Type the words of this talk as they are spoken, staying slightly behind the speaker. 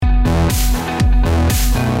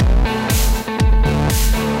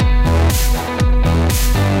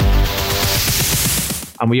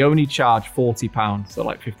and we only charged £40, so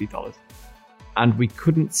like $50. And we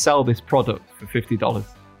couldn't sell this product for $50.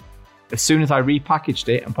 As soon as I repackaged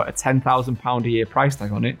it and put a £10,000 a year price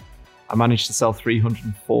tag on it, I managed to sell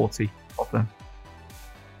 340 of them.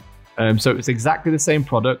 So it was exactly the same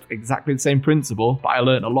product, exactly the same principle, but I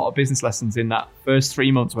learned a lot of business lessons in that first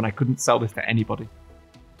 3 months when I couldn't sell this to anybody,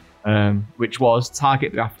 which was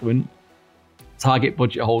target the affluent, target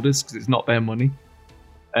budget holders because it's not their money.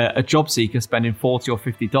 A job seeker spending $40 or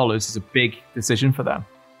 $50 is a big decision for them.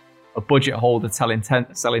 A budget holder spending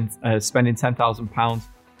 £10,000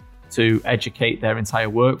 to educate their entire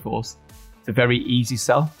workforce, it's a very easy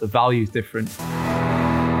sell. The value is different.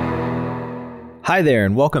 Hi there,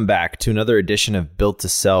 and welcome back to another edition of Built to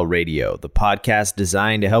Sell Radio, the podcast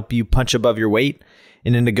designed to help you punch above your weight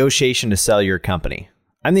in a negotiation to sell your company.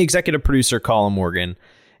 I'm the executive producer, Colin Morgan,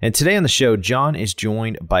 and today on the show, John is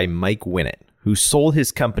joined by Mike Winnett, who sold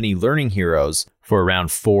his company Learning Heroes for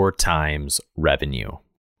around 4 times revenue.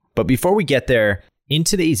 But before we get there, in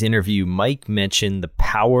today's interview, Mike mentioned the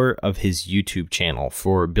power of his YouTube channel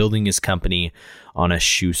for building his company on a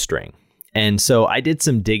shoestring. And so I did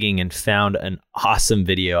some digging and found an awesome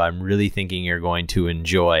video I'm really thinking you're going to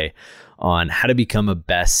enjoy on how to become a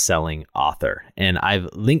best-selling author. And I've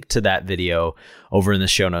linked to that video over in the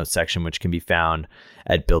show notes section, which can be found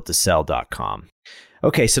at builttosell.com.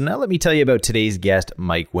 Okay, so now let me tell you about today's guest,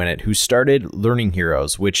 Mike Winnett, who started Learning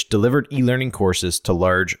Heroes, which delivered e-learning courses to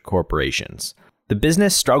large corporations. The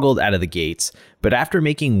business struggled out of the gates, but after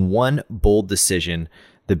making one bold decision,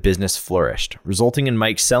 the business flourished, resulting in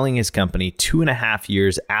Mike selling his company 2.5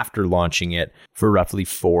 years after launching it for roughly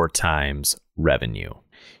 4 times revenue.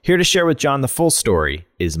 Here to share with John the full story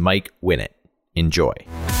is Mike Winnett. Enjoy.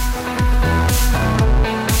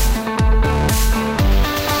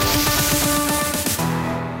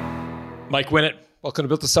 Mike Winnett, welcome to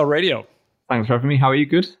Built to Sell Radio. Thanks for having me. How are you?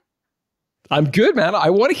 Good? I'm good, man. I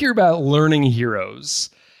want to hear about Learning Heroes.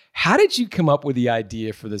 How did you come up with the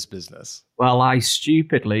idea for this business? Well, I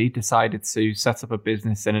stupidly decided to set up a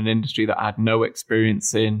business in an industry that I had no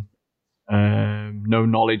experience in, no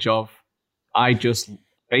knowledge of. I just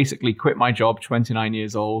basically quit my job, 29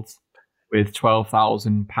 years old, with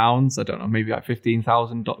 £12,000. I don't know, maybe like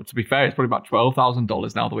 $15,000. To be fair, it's probably about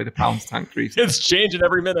 $12,000 now, the way the pound's tanked recently. It's changing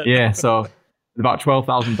every minute. Yeah, so about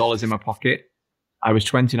 $12,000 in my pocket. I was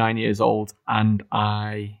 29 years old, and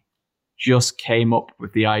I just came up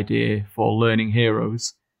with the idea for Learning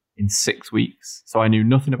Heroes in 6 weeks. So I knew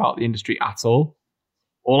nothing about the industry at all.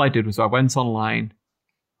 All I did was I went online,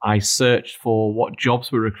 I searched for what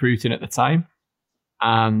jobs were recruiting at the time,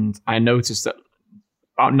 and I noticed that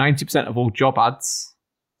about 90% of all job ads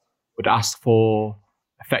would ask for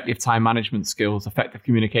effective time management skills, effective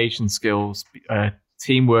communication skills,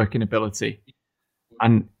 team working ability.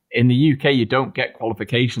 And in the UK, you don't get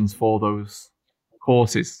qualifications for those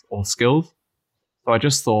courses or skills. So I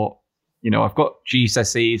just thought, I've got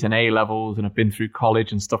GCSEs and A-levels and I've been through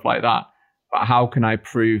college and stuff like that, but how can I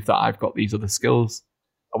prove that I've got these other skills?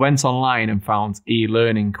 I went online and found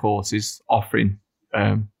e-learning courses offering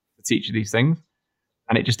to teach you these things.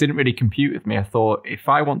 And it just didn't really compute with me. I thought, if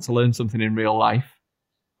I want to learn something in real life,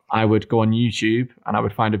 I would go on YouTube and I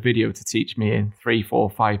would find a video to teach me in 3, 4,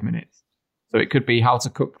 5 minutes. So it could be how to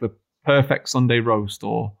cook the perfect Sunday roast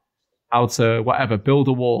or how to, build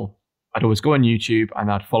a wall. I'd always go on YouTube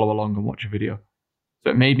and I'd follow along and watch a video. So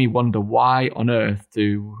it made me wonder, why on earth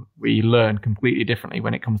do we learn completely differently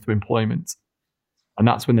when it comes to employment? And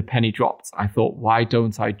that's when the penny dropped. I thought, why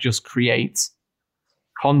don't I just create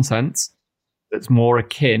content that's more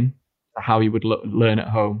akin to how you would learn at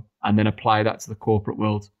home and then apply that to the corporate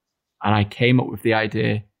world? And I came up with the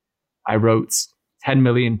idea. I wrote £10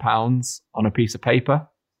 million on a piece of paper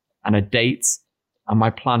and a date. And my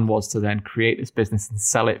plan was to then create this business and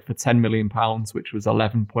sell it for £10 million, which was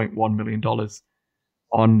 $11.1 million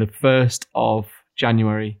on the 1st of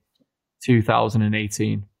January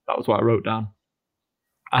 2018. That was what I wrote down.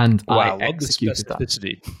 And wow, I executed that.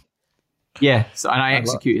 Yeah, so, and I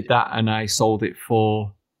executed that and I sold it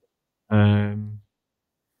for, I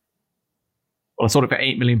sold it for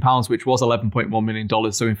 £8 million, which was $11.1 million.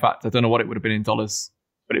 So in fact, I don't know what it would have been in dollars,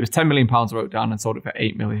 but it was £10 million I wrote down and sold it for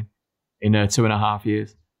 $8 million in 2.5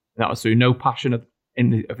 years. And that was through no passion of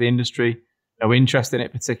the industry, no interest in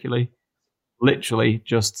it particularly. Literally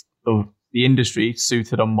just the industry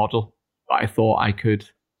suited a model that I thought I could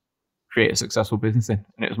create a successful business in.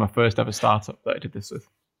 And it was my first ever startup that I did this with.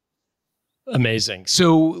 Amazing.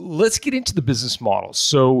 So let's get into the business model.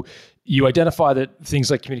 So you identify that things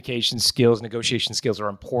like communication skills, negotiation skills are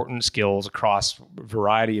important skills across a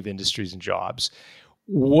variety of industries and jobs.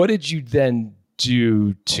 What did you then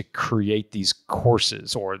do to create these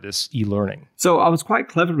courses or this e-learning? So I was quite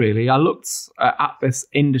clever, really. I looked at this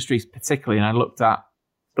industry particularly, and I looked at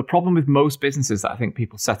the problem with most businesses that I think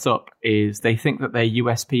people set up is they think that their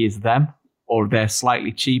USP is them, or they're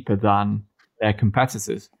slightly cheaper than their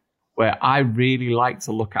competitors, where I really like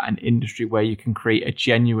to look at an industry where you can create a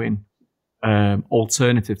genuine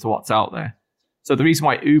alternative to what's out there. So the reason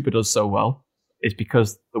why Uber does so well is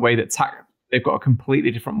because the way that they've got a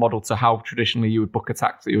completely different model to how traditionally you would book a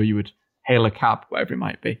taxi or you would hail a cab, whatever it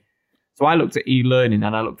might be. So I looked at e-learning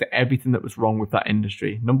and I looked at everything that was wrong with that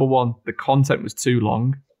industry. Number one, the content was too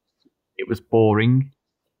long. It was boring.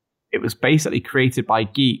 It was basically created by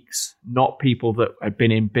geeks, not people that had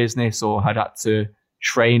been in business or had had to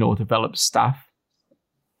train or develop staff.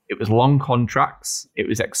 It was long contracts. It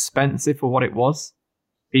was expensive for what it was.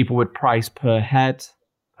 People would price per head,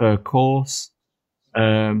 per course.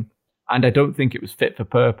 And I don't think it was fit for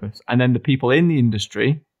purpose. And then the people in the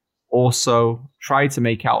industry also tried to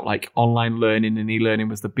make out like online learning and e-learning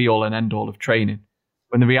was the be-all and end-all of training.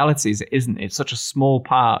 When the reality is it isn't. It's such a small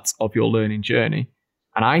part of your learning journey.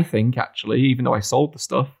 And I think actually, even though I sold the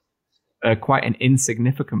stuff, quite an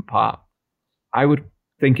insignificant part. I would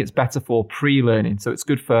think it's better for pre-learning. So it's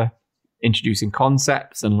good for introducing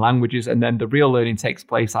concepts and languages. And then the real learning takes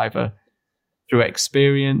place either through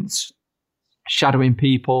experience, shadowing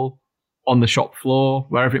people on the shop floor,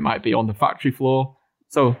 wherever it might be, on the factory floor.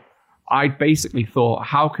 So I basically thought,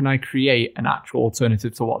 how can I create an actual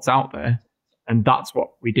alternative to what's out there? And that's what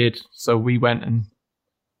we did. So we went and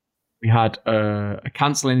we had a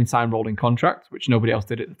cancel anytime rolling contract, which nobody else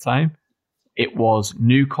did at the time. It was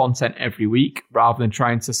new content every week rather than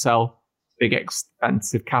trying to sell big,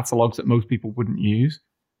 expensive catalogs that most people wouldn't use.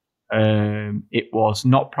 It was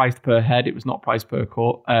not priced per head. It was not priced per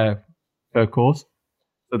course.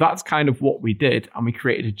 So that's kind of what we did. And we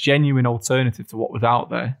created a genuine alternative to what was out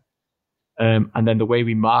there. And then the way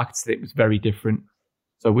we marketed it was very different.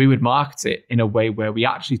 So we would market it in a way where we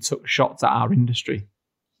actually took shots at our industry,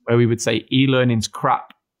 where we would say e-learning's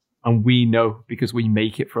crap. And we know because we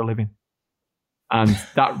make it for a living. And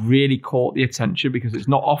that really caught the attention because it's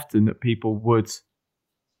not often that people would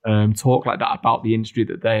talk like that about the industry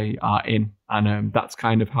that they are in. And that's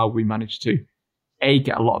kind of how we managed to, A,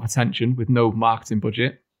 get a lot of attention with no marketing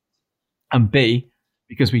budget. And B,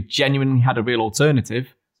 because we genuinely had a real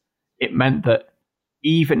alternative, it meant that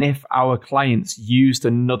even if our clients used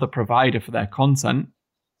another provider for their content,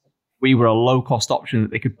 we were a low-cost option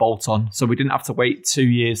that they could bolt on. So we didn't have to wait 2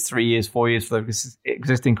 years, 3 years, 4 years for the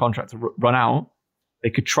existing contract to run out. They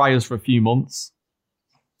could try us for a few months,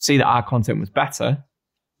 see that our content was better,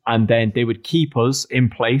 and then they would keep us in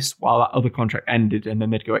place while that other contract ended, and then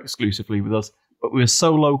they'd go exclusively with us. But we were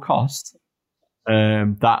so low cost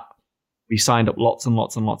that we signed up lots and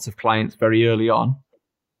lots and lots of clients very early on.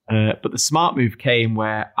 But the smart move came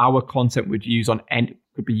where our content could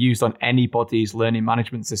be used on anybody's learning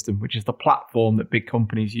management system, which is the platform that big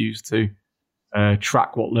companies use to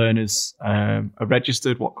track what learners are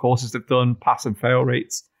registered, what courses they've done, pass and fail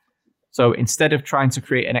rates. So instead of trying to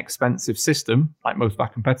create an expensive system like most of our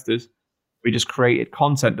competitors, we just created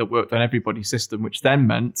content that worked on everybody's system, which then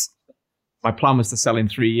meant my plan was to sell in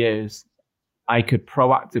 3 years. I could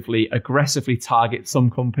proactively, aggressively target some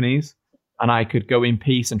companies, and I could go in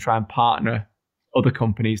peace and try and partner other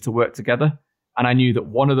companies to work together. And I knew that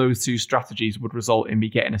one of those two strategies would result in me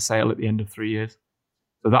getting a sale at the end of 3 years.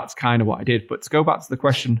 So that's kind of what I did. But to go back to the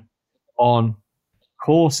question on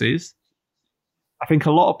courses, I think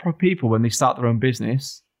a lot of people, when they start their own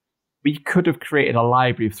business, we could have created a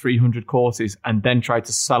library of 300 courses and then tried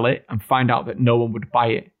to sell it and find out that no one would buy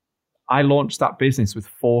it. I launched that business with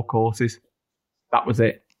 4 courses. That was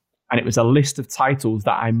it. And it was a list of titles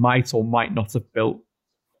that I might or might not have built.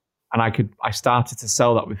 And I started to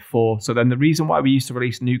sell that with 4. So then the reason why we used to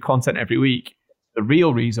release new content every week, the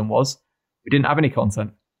real reason was we didn't have any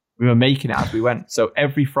content. We were making it as we went. So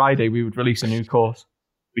every Friday we would release a new course.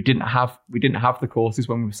 We didn't have the courses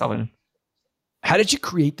when we were selling them. How did you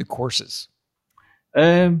create the courses?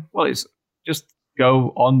 Well, it's just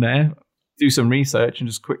go on there, do some research, and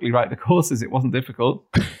just quickly write the courses. It wasn't difficult.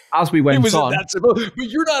 As we went on, that simple. But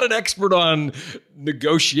you're not an expert on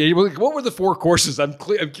negotiating. What were the 4 courses? I'm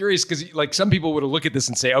curious because, like, some people would look at this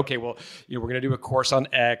and say, "Okay, well, we're going to do a course on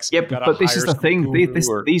X." Yeah, but this is the thing.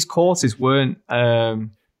 These courses weren't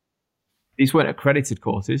accredited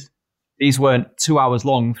courses. These weren't 2 hours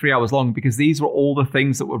long, 3 hours long, because these were all the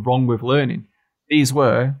things that were wrong with learning.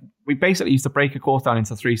 We basically used to break a course down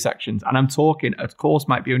into 3 sections. And I'm talking, a course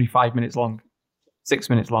might be only 5 minutes long, 6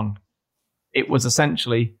 minutes long. It was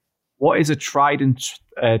essentially, what is a tried and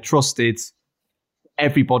trusted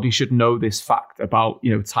everybody should know this fact about,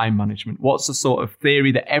 time management? What's the sort of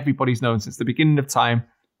theory that everybody's known since the beginning of time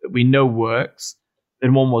that we know works?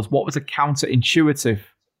 Then one was, what was a counterintuitive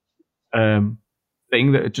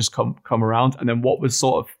thing that had just come around? And then what was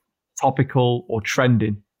sort of topical or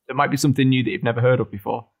trending that might be something new that you've never heard of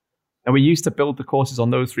before? And we used to build the courses on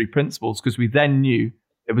those three principles because we then knew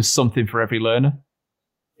there was something for every learner.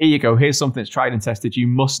 Here you go. Here's something that's tried and tested. You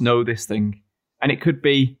must know this thing. And it could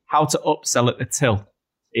be how to upsell at the till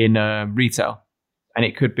in retail. And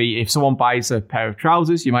it could be if someone buys a pair of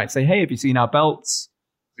trousers, you might say, hey, have you seen our belts?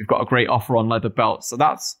 We've got a great offer on leather belts. So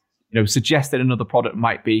that's, suggested another product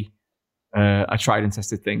might be a tried and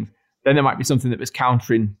tested thing. Then there might be something that was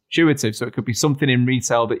counterintuitive. So it could be something in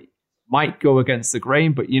retail that might go against the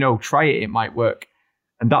grain, but, try it, it might work.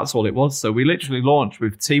 And that's all it was. So we literally launched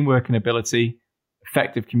with teamwork and ability,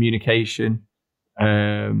 effective communication.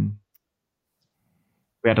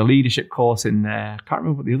 We had a leadership course in there. I can't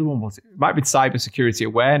remember what the other one was. It might have been cybersecurity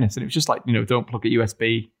awareness. And it was just like, don't plug a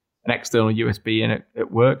USB, an external USB in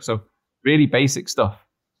at work. So really basic stuff.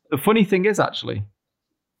 The funny thing is, actually,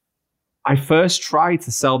 I first tried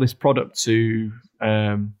to sell this product to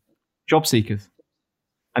job seekers.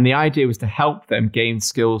 And the idea was to help them gain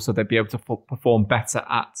skills so they'd be able to perform better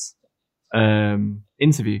at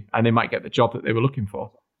interview, and they might get the job that they were looking for.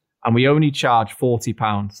 And we only charged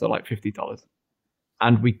 £40, so like $50.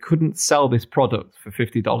 And we couldn't sell this product for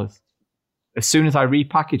 $50. As soon as I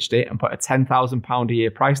repackaged it and put a £10,000 a year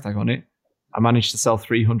price tag on it, I managed to sell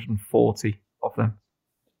 340 of them.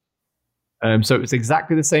 So it was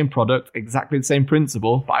exactly the same product, exactly the same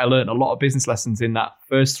principle, but I learned a lot of business lessons in that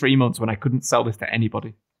first 3 months when I couldn't sell this to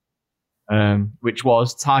anybody, which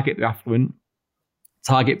was target the affluent,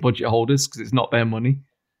 target budget holders because it's not their money.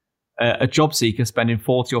 A job seeker spending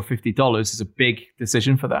 $40 or $50 is a big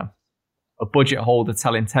decision for them. A budget holder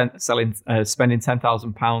spending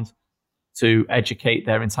 £10,000 to educate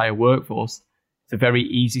their entire workforce, it's a very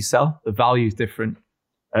easy sell. The value is different.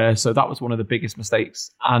 So that was one of the biggest mistakes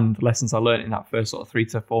and lessons I learned in that first sort of 3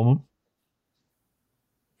 to 4 months.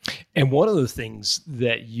 And one of the things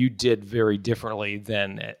that you did very differently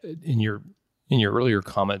than in your earlier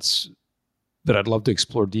comments that I'd love to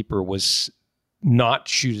explore deeper was not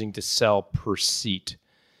choosing to sell per seat.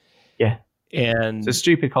 Yeah. And it's a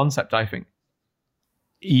stupid concept, I think.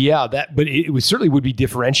 Yeah, but it certainly would be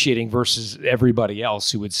differentiating versus everybody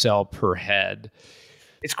else who would sell per head.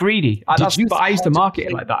 It's greedy. I used to market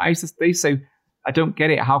it like that. They say, I don't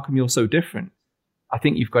get it. How come you're so different? I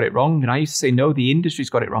think you've got it wrong. And I used to say, no, the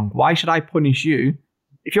industry's got it wrong. Why should I punish you?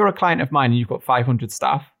 If you're a client of mine and you've got 500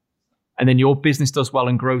 staff, and then your business does well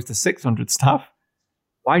and grows to 600 staff,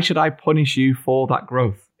 why should I punish you for that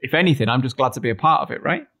growth? If anything, I'm just glad to be a part of it,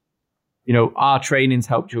 right? Our training's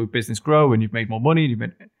helped your business grow and you've made more money.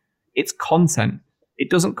 It's content.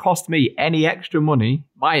 It doesn't cost me any extra money,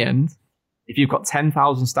 my end. If you've got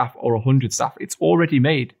 10,000 staff or 100 staff, it's already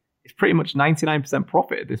made. It's pretty much 99%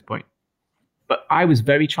 profit at this point. But I was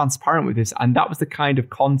very transparent with this, and that was the kind of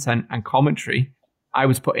content and commentary I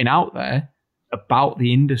was putting out there about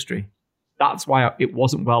the industry. That's why it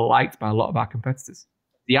wasn't well liked by a lot of our competitors.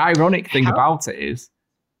 The ironic thing about it is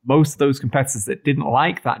most of those competitors that didn't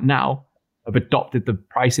like that now have adopted the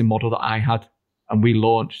pricing model that I had and we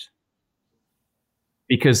launched.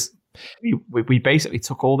 Because we basically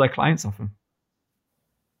took all their clients off them.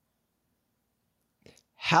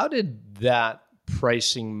 How did that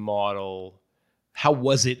pricing model, how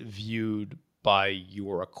was it viewed by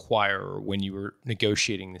your acquirer when you were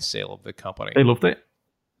negotiating the sale of the company? They loved it.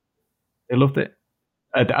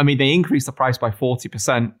 They increased the price by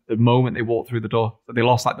 40% the moment they walked through the door. So they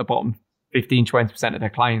lost like the bottom 15, 20% of their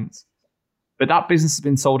clients. But that business has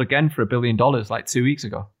been sold again for $1 billion like 2 weeks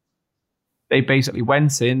ago. They basically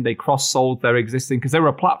went in, they cross-sold their existing, because they were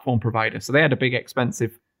a platform provider. So they had a big,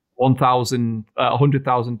 expensive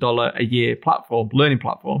 $100,000 a year platform, learning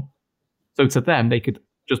platform. So to them, they could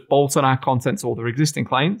just bolt on our content to all their existing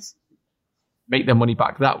clients, make their money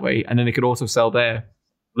back that way. And then they could also sell their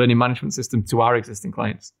learning management system to our existing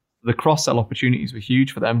clients. The cross-sell opportunities were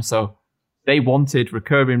huge for them. So they wanted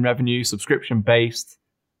recurring revenue, subscription-based,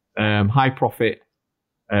 high profit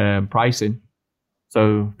pricing.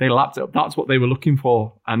 So they lapped it up. That's what they were looking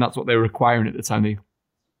for, and that's what they were requiring at the time they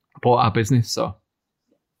bought our business. So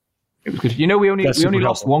it was good. We only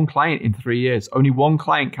lost one client in 3 years. Only one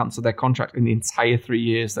client cancelled their contract in the entire 3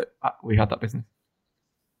 years that we had that business.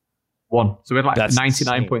 One. So we had like a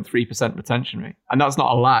 99.3% retention rate, and that's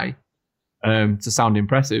not a lie. To sound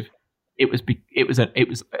impressive, it was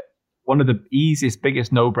one of the easiest,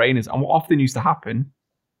 biggest no-brainers. And what often used to happen,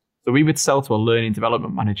 so we would sell to a learning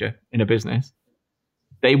development manager in a business.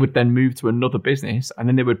 they would then move to another business, and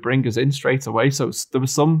then they would bring us in straight away. So there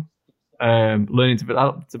was some learning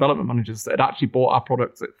development managers that had actually bought our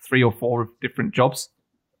products at 3 or 4 different jobs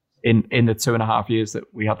in the 2.5 years that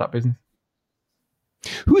we had that business.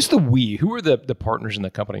 Who's the we? Who are the partners in the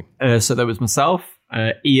company? So there was myself,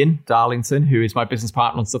 Ian Darlington, who is my business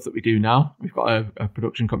partner on stuff that we do now. We've got a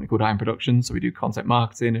production company called Iron Productions, so we do content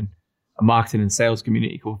marketing and a marketing and sales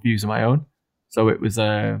community called Views of My Own. So it was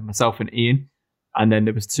myself and Ian, and then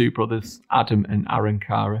there was 2 brothers, Adam and Aaron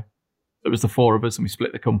Cara. So it was the 4 of us, and we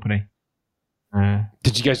split the company.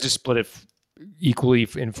 Did you guys just split it equally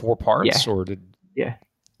in 4 parts, or did? Yeah.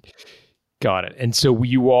 Got it. And so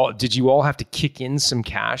did you all have to kick in some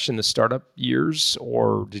cash in the startup years,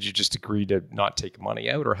 or did you just agree to not take money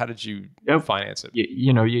out, or how did you finance it?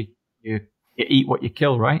 You eat what you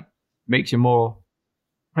kill, right? Makes you more.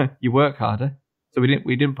 You work harder. So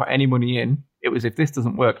we didn't put any money in. It was, if this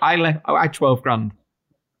doesn't work, I had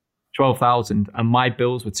 12,000, and my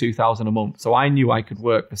bills were 2,000 a month. So I knew I could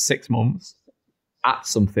work for 6 months at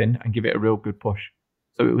something and give it a real good push.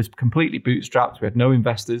 So it was completely bootstrapped. We had no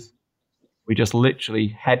investors. We just literally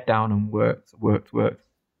head down and worked.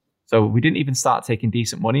 So we didn't even start taking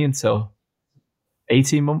decent money until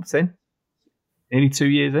 18 months in, nearly 2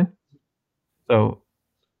 years in. So,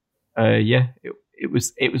 it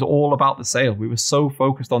was all about the sale. We were so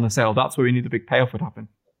focused on the sale. That's where we knew the big payoff would happen.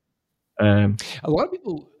 A lot of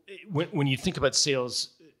people, when you think about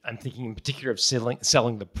sales, I'm thinking in particular of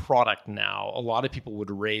selling the product now. A lot of people would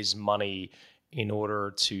raise money in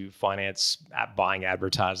order to finance buying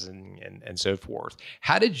advertising and so forth.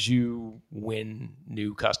 How did you win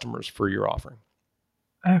new customers for your offering?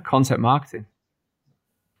 Content marketing.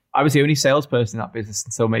 I was the only salesperson in that business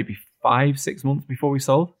until maybe 5-6 months before we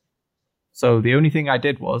sold. So the only thing I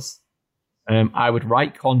did was I would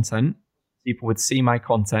write content. People would see my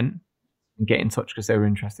content and get in touch because they were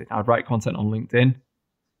interested. I'd write content on LinkedIn.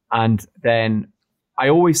 And then I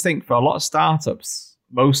always think for a lot of startups,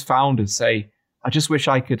 most founders say, I just wish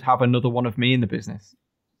I could have another one of me in the business.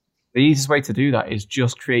 The easiest way to do that is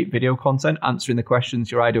just create video content, answering the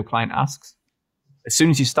questions your ideal client asks. As soon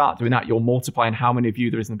as you start doing that, you're multiplying how many of you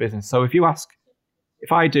there is in the business. So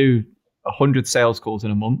if I do 100 sales calls in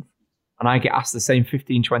a month and I get asked the same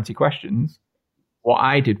 15, 20 questions, what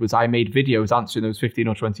I did was I made videos answering those 15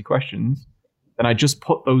 or 20 questions. Then I just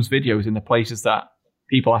put those videos in the places that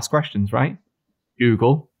people ask questions, right?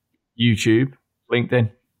 Google, YouTube, LinkedIn.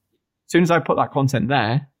 As soon as I put that content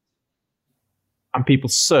there and people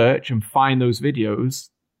search and find those videos,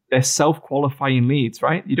 they're self-qualifying leads,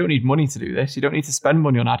 right? You don't need money to do this. You don't need to spend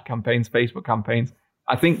money on ad campaigns, Facebook campaigns.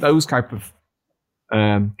 I think those type of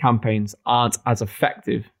campaigns aren't as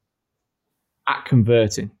effective at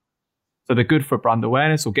converting. So they're good for brand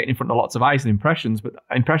awareness or getting in front of lots of eyes and impressions, but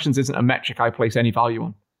impressions isn't a metric I place any value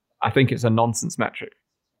on. I think it's a nonsense metric.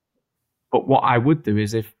 But what I would do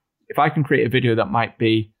is if I can create a video that might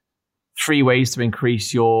be 3 ways to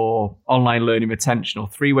increase your online learning retention, or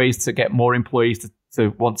 3 ways to get more employees to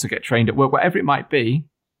want to get trained at work, whatever it might be,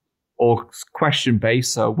 or question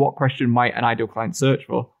based. So what question might an ideal client search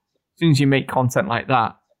for? As soon as you make content like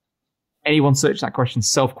that, anyone searching that question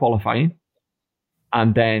is self-qualifying,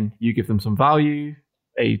 and then you give them some value.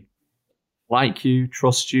 They like you,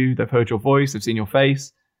 trust you, they've heard your voice, they've seen your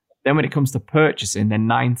face. Then when it comes to purchasing, they're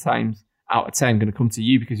 9 times out of 10 going to come to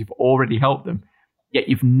you because you've already helped them, yet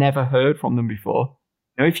you've never heard from them before.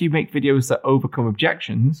 Now, if you make videos that overcome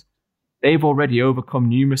objections, they've already overcome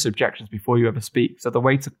numerous objections before you ever speak. So the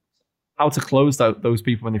way to how to close those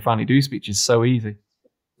people when they finally do speak is so easy.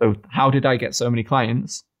 So how did I get so many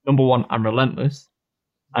clients? Number 1, I'm relentless.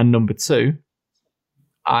 And number 2,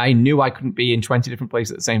 I knew I couldn't be in 20 different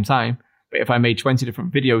places at the same time. But if I made 20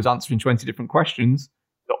 different videos answering 20 different questions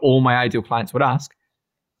that all my ideal clients would ask,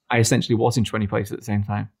 I essentially was in 20 places at the same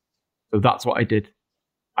time. So that's what I did.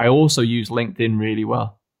 I also used LinkedIn really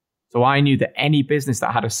well. So I knew that any business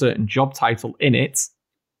that had a certain job title in it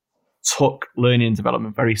took learning and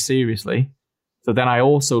development very seriously. So then I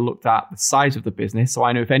also looked at the size of the business. So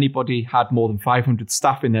I know if anybody had more than 500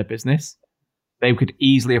 staff in their business, they could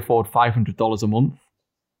easily afford $500 a month.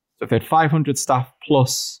 So if they had 500 staff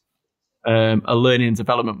plus a learning and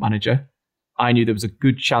development manager, I knew there was a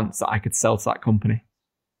good chance that I could sell to that company.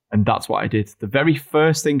 And that's what I did. The very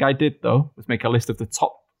first thing I did, though, was make a list of the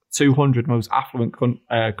top 200 most affluent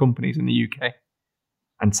companies in the UK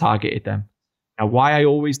and targeted them. Now, why I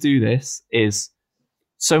always do this is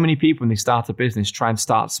so many people, when they start a business, try and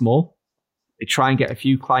start small. They try and get a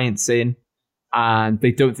few clients in and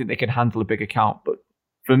they don't think they can handle a big account. But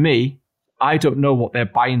for me, I don't know what their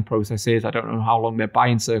buying process is. I don't know how long their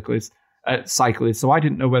buying cycle is. cycle is. So I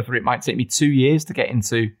didn't know whether it might take me 2 years to get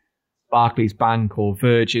into Barclays Bank or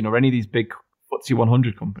Virgin or any of these big FTSE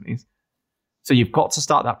 100 companies. So you've got to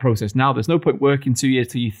start that process now. There's no point working 2 years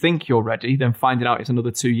till you think you're ready, then finding out it's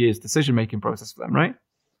another 2 years decision-making process for them, right?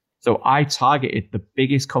 So I targeted the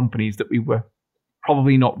biggest companies that we were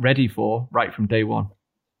probably not ready for right from day one.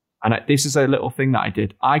 And this is a little thing that I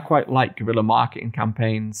did. I quite like guerrilla marketing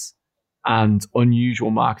campaigns and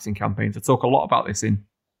unusual marketing campaigns. I talk a lot about this in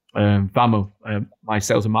Vamo, my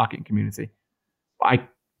sales and marketing community.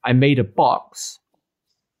 I made a box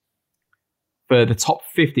for the top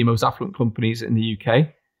 50 most affluent companies in the UK.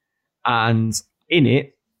 And in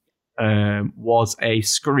it was a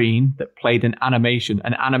screen that played an animation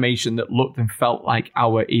that looked and felt like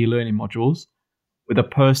our e-learning modules with a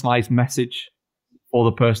personalized message for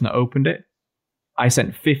the person that opened it. I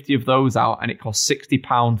sent 50 of those out and it cost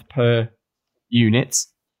 £60 per unit.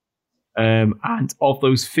 And of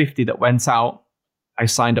those 50 that went out, I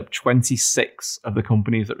signed up 26 of the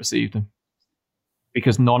companies that received them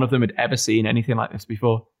because none of them had ever seen anything like this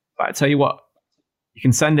before. But I tell you what, you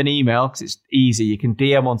can send an email because it's easy. You can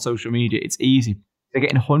DM on social media. It's easy. They're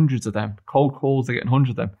getting hundreds of them. Cold calls, they're getting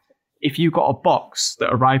hundreds of them. If you've got a box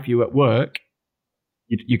that arrives for you at work,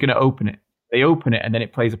 you're going to open it. They open it and then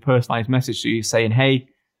it plays a personalized message to you saying, hey,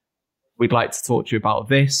 we'd like to talk to you about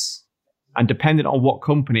this. And depending on what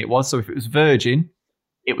company it was, so if it was Virgin,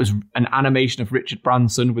 it was an animation of Richard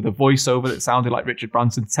Branson with a voiceover that sounded like Richard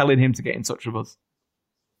Branson telling him to get in touch with us.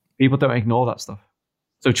 People don't ignore that stuff.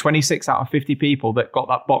 So 26 out of 50 people that got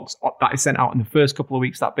that box that I sent out in the first couple of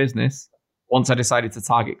weeks of that business, once I decided to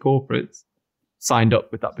target corporates, signed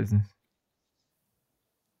up with that business.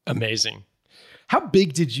 Amazing. How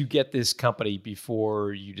big did you get this company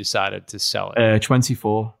before you decided to sell it?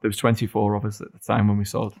 24. There was 24 of us at the time when we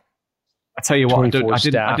sold. I tell you what, I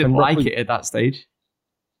didn't like it at that stage.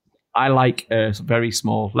 I like very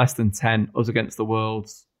small, less than 10, us against the world,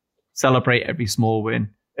 celebrate every small win.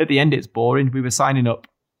 At the end, it's boring. We were signing up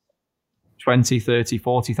 20, 30,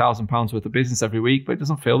 40,000 pounds worth of business every week, but it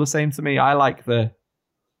doesn't feel the same to me. I like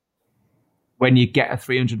when you get a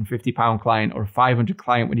 £350 client or a 500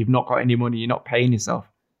 client when you've not got any money, you're not paying yourself.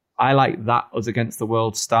 I like that us against the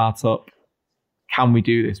world startup. Can we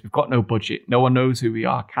do this? We've got no budget. No one knows who we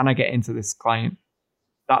are. Can I get into this client?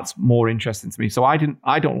 That's more interesting to me. So I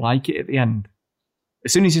don't like it at the end.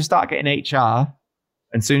 As soon as you start getting HR,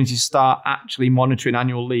 and as soon as you start actually monitoring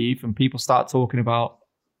annual leave and people start talking about,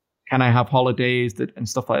 can I have holidays and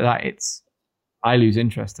stuff like that, I lose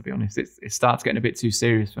interest, to be honest. It starts getting a bit too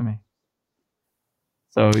serious for me.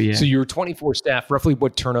 So, yeah. So you were 24 staff, roughly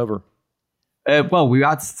what turnover? Well, we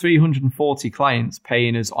had 340 clients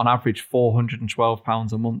paying us on average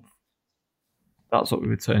 £412 a month. That's what we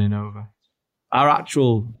were turning over. Our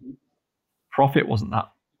actual profit wasn't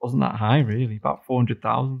that high, really, about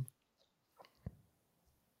 400,000.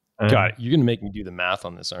 Got it. You're going to make me do the math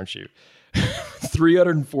on this, aren't you?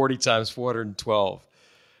 340 times 412.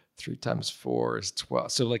 3 times 4 is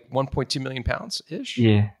 12. So like 1.2 million pounds ish?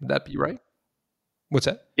 Yeah. Would that be right? What's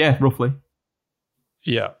that? Yeah, roughly.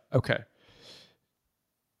 Yeah. Okay.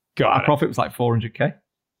 Our profit was like 400K.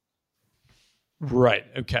 Right.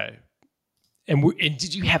 Okay. And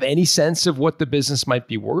did you have any sense of what the business might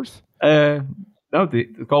be worth? No, the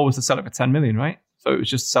goal was to sell it for 10 million, right? So it was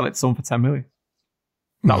just sell it to someone for 10 million.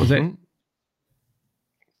 That was it.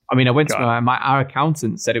 I mean, I went to our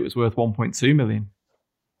accountant said it was worth 1.2 million.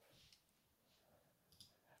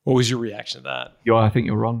 What was your reaction to that? I think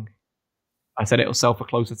you're wrong. I said it'll sell for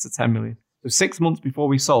closer to 10 million. So 6 months before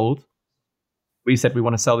we sold, we said we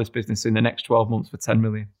want to sell this business in the next 12 months for 10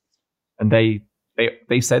 million. And they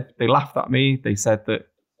said, they laughed at me. They said that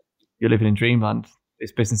you're living in dreamland.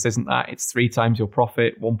 This business isn't that. It's 3 times your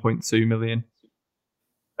profit, 1.2 million.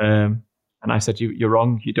 And I said, you're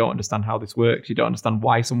wrong. You don't understand how this works. You don't understand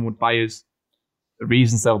why someone would buy us, the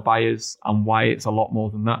reasons they'll buy us, and why it's a lot more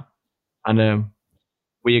than that. And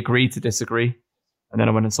we agreed to disagree. And then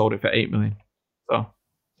I went and sold it for 8 million. So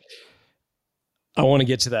I want to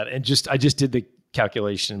get to that. And I just did the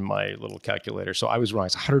calculation in my little calculator. So I was wrong.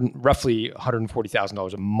 It's roughly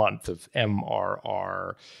 $140,000 a month of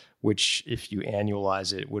MRR, which if you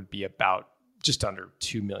annualize it would be about just under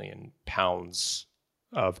 2 million pounds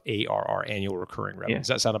of ARR, annual recurring revenue. Does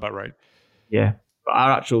that sound about right? Yeah. But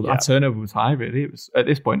our turnover was high, really. It was, at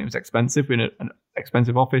this point, it was expensive. We're in an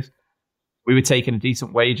expensive office. We were taking a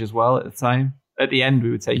decent wage as well at the time. At the end, we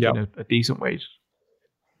were taking a decent wage.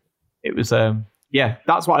 It was,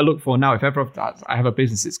 that's what I look for now. If ever I have a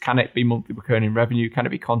business, can it be monthly recurring revenue? Can it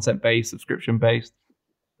be content-based, subscription-based?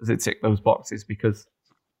 Does it tick those boxes? Because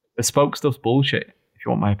bespoke stuff's bullshit, if you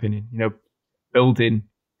want my opinion. Building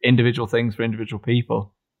individual things for individual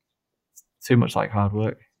people. It's too much like hard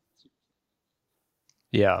work.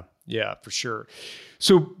 Yeah, for sure.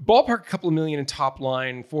 So ballpark a couple of million in top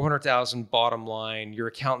line, 400,000 bottom line. Your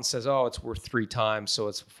accountant says, oh, it's worth 3 times. So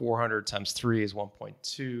it's 400 times 3 is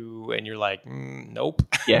 1.2. And you're like, nope.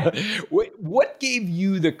 Yeah. What gave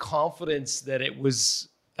you the confidence that it was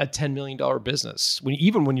a $10 million business?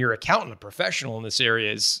 Even when your accountant, a professional in this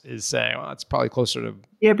area, is saying, well, it's probably closer to...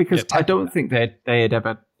 Yeah, because I don't think they had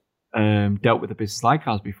ever dealt with a business like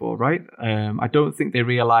ours before, right? I don't think they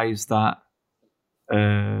realized that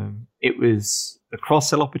it was the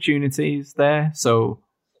cross-sell opportunities there. So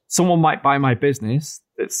someone might buy my business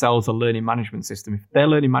that sells a learning management system. If their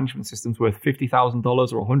learning management system's worth $50,000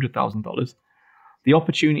 or $100,000, the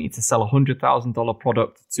opportunity to sell a $100,000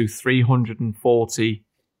 product to 340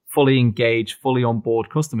 fully engaged, fully on board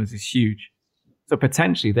customers is huge. So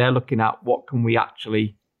potentially they're looking at what can we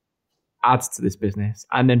actually add to this business,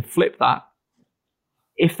 and then flip that.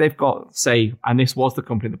 If they've got, say, and this was the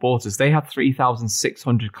company that bought us, they had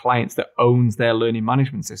 3,600 clients that owns their learning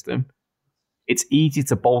management system. It's easy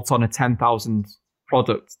to bolt on a 10,000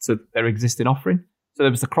 product to their existing offering. So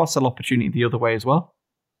there was the cross-sell opportunity the other way as well.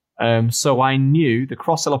 So I knew the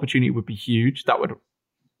cross-sell opportunity would be huge. That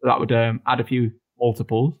would add a few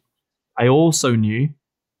multiples. I also knew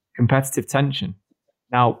competitive tension.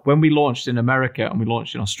 Now, when we launched in America and we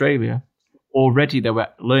launched in Australia, already there were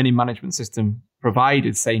learning management system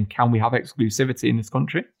providers saying, can we have exclusivity in this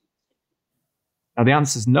country? Now, the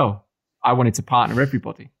answer is no. I wanted to partner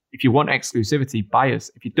everybody. If you want exclusivity, buy us.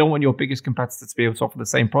 If you don't want your biggest competitor to be able to offer the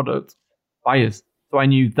same product, buy us. So I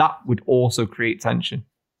knew that would also create tension.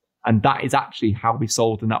 And that is actually how we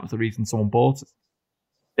sold, and that was the reason someone bought us.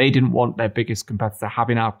 They didn't want their biggest competitor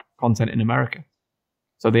having our content in America.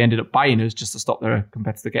 So they ended up buying us just to stop their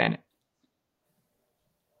competitor getting it.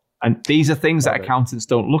 And these are things that accountants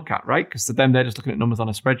don't look at, right? Because to them, they're just looking at numbers on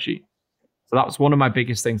a spreadsheet. So that was one of my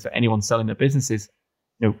biggest things for anyone selling their businesses.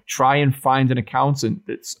 Try and find an accountant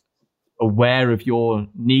that's aware of your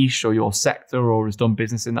niche or your sector or has done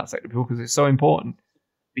business in that sector before, because it's so important.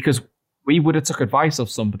 Because we would have took advice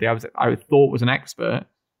of somebody I thought was an expert.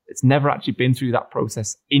 It's never actually been through that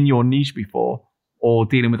process in your niche before, or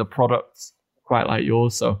dealing with a product quite like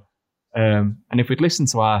yours. So, and if we'd listened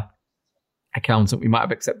to our accountant, we might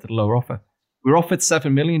have accepted a lower offer. We were offered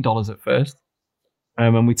 $7 million at first,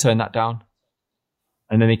 and we turned that down.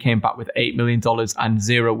 And then they came back with $8 million and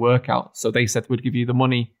 0 workout. So they said, we'd give you the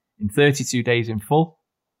money in 32 days in full,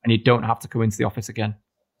 and you don't have to come into the office again.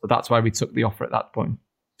 So that's why we took the offer at that point,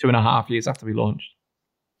 2.5 years after we launched.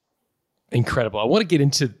 Incredible. I want to get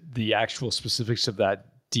into the actual specifics of that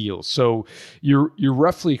deal. So you're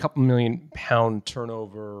roughly a couple £1 million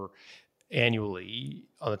turnover annually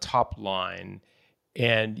on the top line,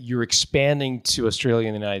 and you're expanding to Australia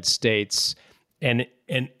and the United States, and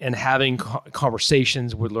having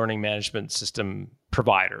conversations with learning management system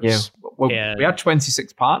providers. Yeah, well, we had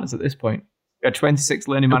 26 partners at this point. We had 26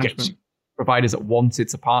 learning management providers that wanted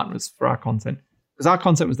to partner us for our content, because our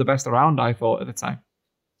content was the best around, I thought, at the time.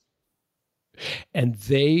 And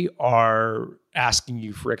they are asking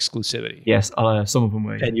you for exclusivity. Yes, some of them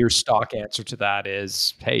were. And your stock answer to that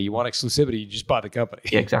is, hey, you want exclusivity, you just buy the company.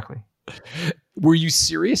 Yeah, exactly. Were you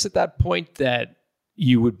serious at that point that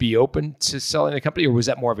you would be open to selling the company, or was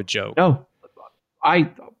that more of a joke? No.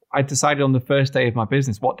 I decided on the first day of my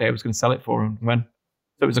business what day I was going to sell it for and when.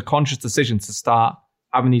 So it was a conscious decision to start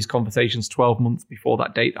having these conversations 12 months before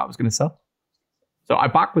that date that I was going to sell. So I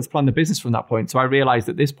backwards planned the business from that point. So I realized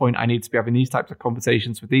at this point I need to be having these types of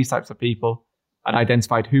conversations with these types of people, and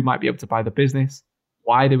identified who might be able to buy the business,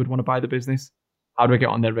 why they would want to buy the business, how do I get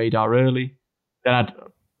on their radar early. Then I'd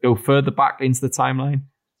go further back into the timeline.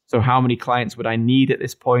 So how many clients would I need at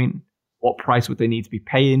this point? What price would they need to be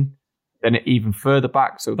paying? Then even further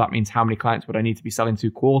back. So that means how many clients would I need to be selling to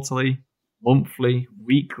quarterly, monthly,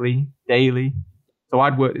 weekly, daily? So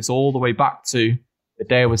I'd work this all the way back to the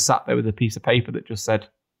day I was sat there with a piece of paper that just said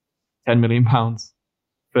 £10 million,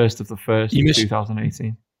 1st of the 1st,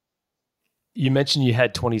 2018. You mentioned you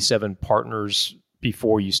had 27 partners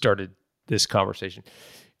before you started this conversation.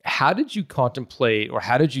 How did you contemplate, or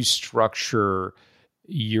how did you structure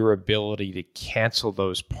your ability to cancel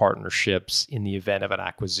those partnerships in the event of an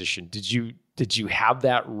acquisition? Did you have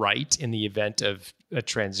that right in the event of a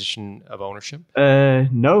transition of ownership?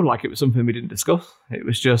 No, it was something we didn't discuss. It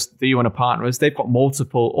was just, do you want to partner us? They've got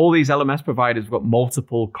all these LMS providers have got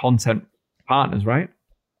multiple content partners, right?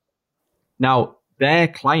 Now, their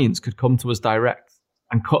clients could come to us direct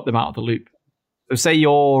and cut them out of the loop. So say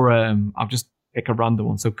you're, I'll just pick a random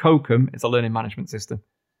one. So Kokum is a learning management system.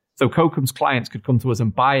 So Kokum's clients could come to us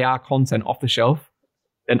and buy our content off the shelf.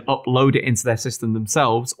 then upload it into their system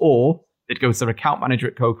themselves, or they'd go to their account manager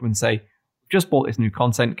at Kokum and say, "We've just bought this new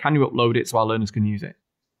content. Can you upload it so our learners can use it?"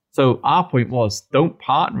 So our point was, don't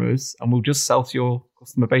partner us and we'll just sell to your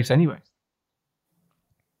customer base anyway.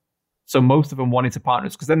 So most of them wanted to partner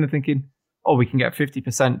us because then they're thinking, oh, we can get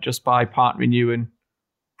 50% just by partnering you and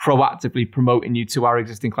proactively promoting you to our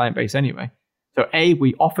existing client base anyway. So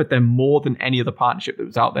we offered them more than any other partnership that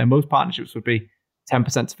was out there. Most partnerships would be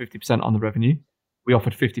 10% to 50% on the revenue. We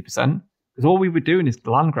offered 50% because all we were doing is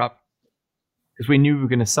the land grab because we knew we were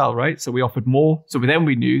going to sell, right? So we offered more. So then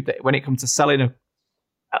we knew that when it comes to selling a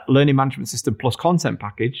learning management system plus content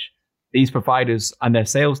package, these providers and their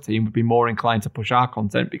sales team would be more inclined to push our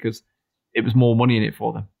content because it was more money in it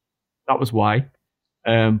for them. That was why.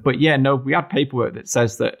 But yeah, no, we had paperwork that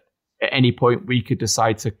says that at any point we could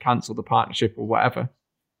decide to cancel the partnership or whatever.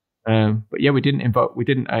 But yeah, we didn't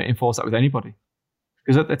enforce that with anybody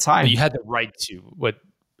because at the time but you had the right to. What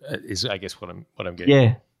is, I guess, what I'm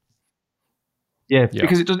getting. Yeah,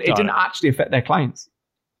 because it didn't actually affect their clients.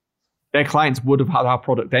 Their clients would have had our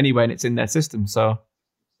product anyway, and it's in their system. So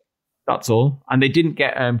that's all. And they didn't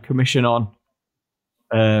get commission on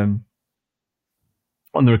the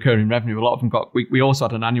recurring revenue. A lot of them got. We also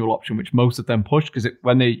had an annual option, which most of them pushed because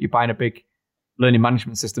when you're buying a big learning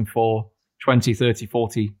management system for 20, 30,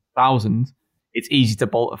 40,000, it's easy to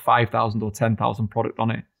bolt a 5,000 or 10,000 product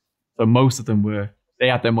on it. So most of them they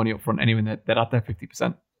had their money up front anyway. They'd had their 50%.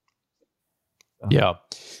 So. Yeah.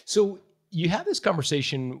 So you had this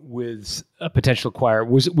conversation with a potential acquirer.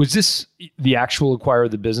 Was this the actual acquirer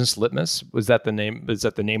of the business, Litmus? Was that the name? Was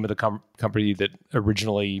that the name of the company that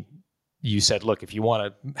originally you said, look, if you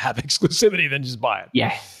want to have exclusivity, then just buy it?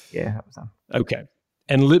 Yeah, that was them. Okay.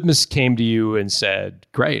 And Litmus came to you and said,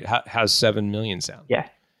 great, how's 7 million sound? Yeah.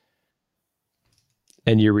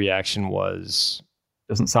 And your reaction was?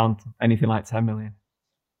 Doesn't sound anything like 10 million.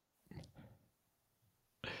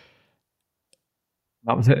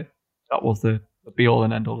 That was it. That was the be all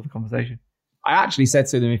and end all of the conversation. I actually said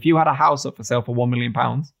to them, if you had a house up for sale for £1 million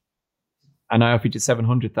and I offered you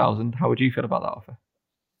 700,000, how would you feel about that offer?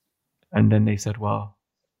 And then they said, well,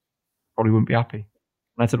 probably wouldn't be happy.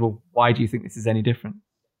 And I said, well, why do you think this is any different?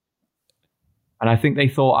 And I think they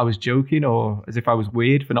thought I was joking or as if I was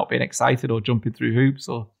weird for not being excited or jumping through hoops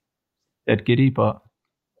or dead giddy, but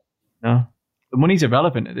no, the money's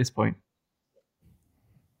irrelevant at this point.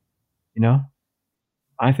 You know?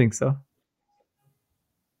 I think so.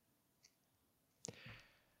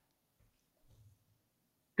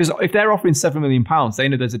 Because if they're offering £7 million, they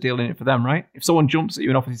know there's a deal in it for them, right? If someone jumps at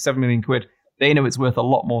you and offers you £7 million, they know it's worth a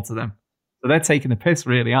lot more to them. So they're taking the piss,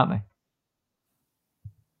 really, aren't they?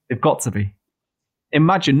 They've got to be.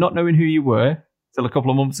 Imagine not knowing who you were till a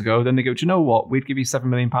couple of months ago. Then they go, do you know what? We'd give you £7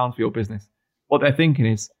 million for your business. What they're thinking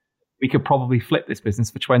is, we could probably flip this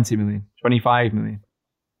business for 20 million, 25 million.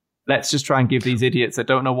 Let's just try and give these idiots that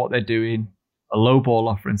don't know what they're doing a lowball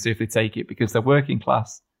offer and see if they take it because they're working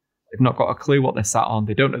class. They've not got a clue what they're sat on.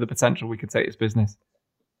 They don't know the potential we could take this business.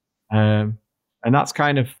 And that's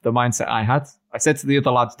kind of the mindset I had. I said to the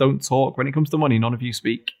other lads, don't talk. When it comes to money, none of you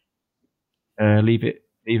speak. Leave it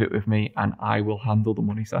with me and I will handle the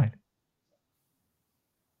money side.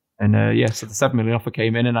 And so the 7 million offer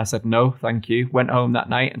came in and I said, no, thank you. Went home that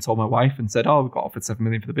night and told my wife and said, oh, we've got offered 7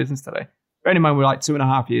 million for the business today. Bearing in mind, we're like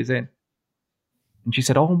 2.5 years in. And she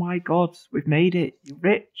said, oh my God, we've made it. You're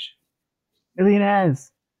rich.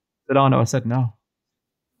 Millionaires. I said, oh no. I said, no.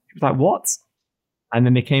 She was like, what? And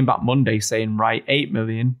then they came back Monday saying, right, 8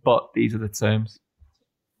 million, but these are the terms.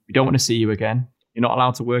 We don't want to see you again. You're not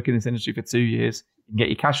allowed to work in this industry for 2 years. You can get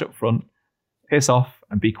your cash up front, piss off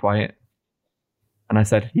and be quiet. And I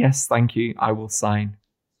said, yes, thank you. I will sign.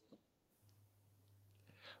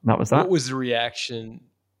 And that was that. What was the reaction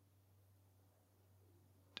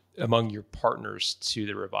among your partners to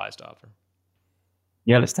the revised offer?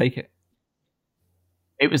 Yeah, let's take it.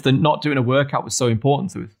 It was the not doing a workout was so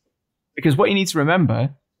important to us. Because what you need to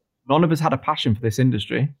remember, none of us had a passion for this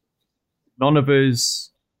industry. None of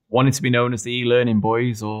us wanted to be known as the e-learning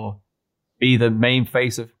boys or be the main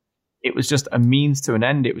face of. It was just a means to an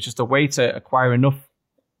end. It was just a way to acquire enough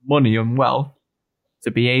money and wealth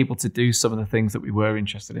to be able to do some of the things that we were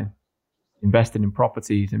interested in. Investing in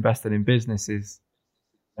properties, investing in businesses.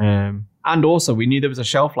 And also we knew there was a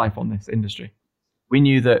shelf life on this industry. We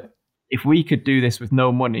knew that if we could do this with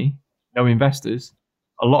no money, no investors,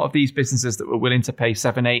 a lot of these businesses that were willing to pay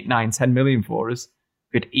 7, 8, 9, 10 million for us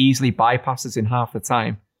could easily bypass us in half the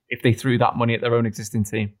time if they threw that money at their own existing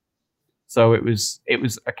team. So it was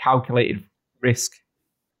a calculated risk,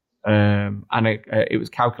 and it was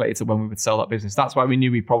calculated to when we would sell that business. That's why we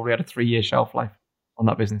knew we probably had a 3-year shelf life on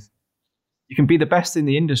that business. You can be the best in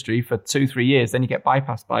the industry for 2-3 years, then you get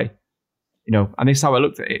bypassed by, and this is how I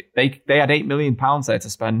looked at it. They had £8 million there to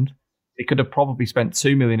spend. They could have probably spent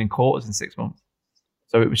 2 million in quarters in 6 months.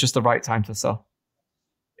 So it was just the right time to sell,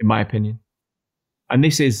 in my opinion. And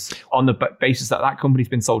this is on the basis that company's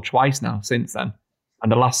been sold twice now since then.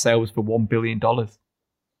 And the last sale was for $1 billion.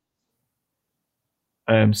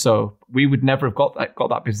 So we would never have got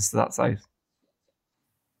that business to that size.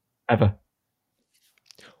 Ever.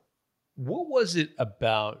 What was it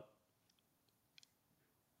about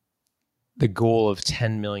the goal of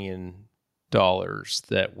 $10 million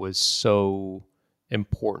that was so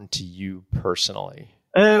important to you personally?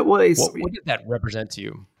 What did that represent to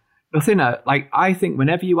you? The thing, I think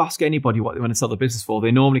whenever you ask anybody what they want to sell the business for,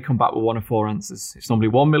 they normally come back with one of 4 answers. It's normally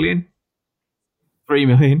 1 million, 3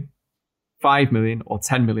 million, 5 million, or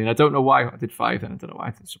 10 million. I don't know why I did 5 then. I don't know why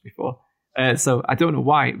I did it before. So I don't know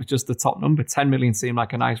why. It was just the top number. 10 million seemed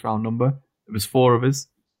like a nice round number. There was 4 of us.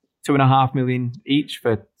 2.5 million each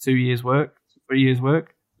for 2 years' work, 3 years'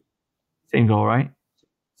 work. Seemed all right.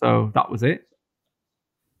 So that was it.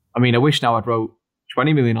 I mean, I wish now I'd wrote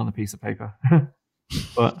 20 million on a piece of paper.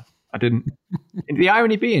 But I didn't. The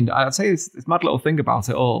irony being, I'd say this mad little thing about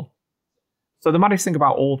it all. So the maddest thing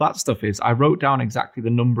about all that stuff is I wrote down exactly the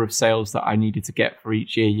number of sales that I needed to get for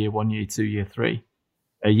each year, year 1, year 2, year 3.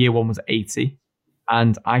 Year 1 was 80.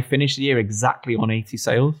 And I finished the year exactly on 80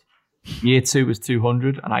 sales. Year 2 was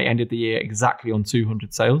 200. And I ended the year exactly on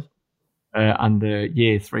 200 sales. And the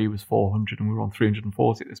year 3 was 400. And we were on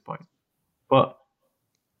 340 at this point. But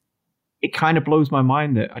it kind of blows my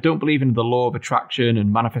mind that I don't believe in the law of attraction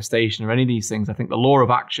and manifestation or any of these things. I think the law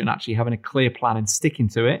of action, actually having a clear plan and sticking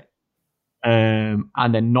to it,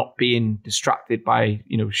 and then not being distracted by,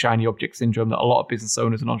 shiny object syndrome that a lot of business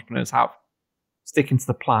owners and entrepreneurs have. Sticking to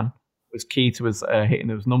the plan was key to us hitting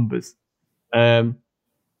those numbers. But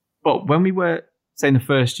when we were, say in the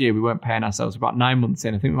first year, we weren't paying ourselves about 9 months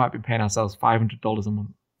in. I think we might be paying ourselves $500 a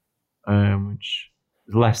month, which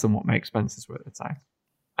was less than what my expenses were at the time.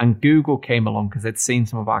 And Google came along because they'd seen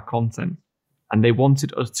some of our content and they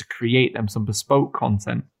wanted us to create them some bespoke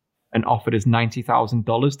content and offered us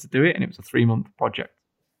 $90,000 to do it. And it was a 3-month project.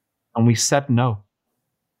 And we said no.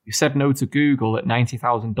 We said no to Google at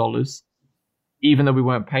 $90,000, even though we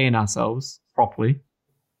weren't paying ourselves properly,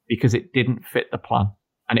 because it didn't fit the plan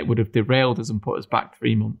and it would have derailed us and put us back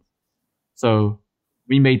 3 months. So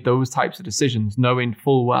we made those types of decisions knowing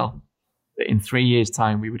full well that in 3 years'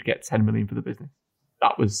 time, we would get 10 million for the business.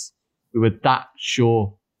 We were that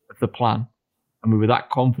sure of the plan and we were that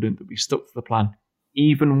confident that we stuck to the plan,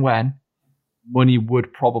 even when money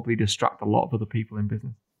would probably distract a lot of other people in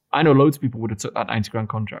business. I know loads of people would have took that 90 grand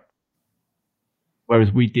contract,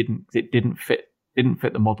 whereas we didn't. It didn't fit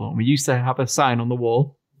the model. And we used to have a sign on the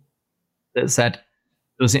wall that said,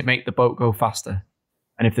 does it make the boat go faster?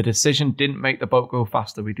 And if the decision didn't make the boat go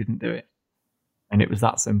faster, we didn't do it. And it was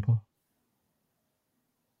that simple.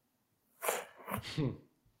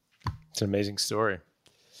 It's an amazing story.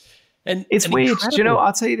 And it's weird.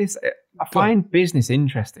 I'll tell you this. I find business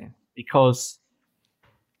interesting because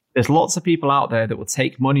there's lots of people out there that will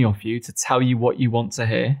take money off you to tell you what you want to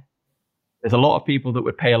hear. There's a lot of people that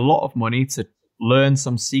would pay a lot of money to learn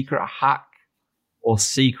some secret hack or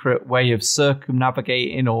secret way of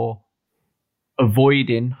circumnavigating or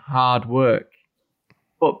avoiding hard work.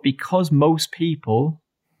 But because most people,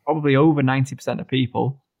 probably over 90% of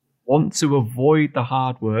people, want to avoid the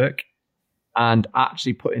hard work and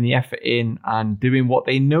actually putting the effort in and doing what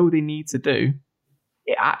they know they need to do,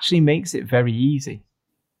 it actually makes it very easy.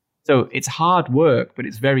 So it's hard work, but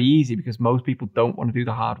it's very easy because most people don't want to do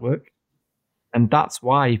the hard work. And that's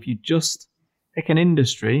why if you just pick an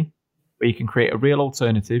industry where you can create a real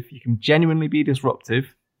alternative, you can genuinely be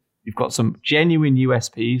disruptive, you've got some genuine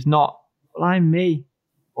USPs, not, well, I'm me,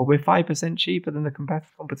 or we're 5% cheaper than the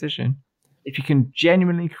competition. If you can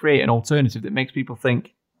genuinely create an alternative that makes people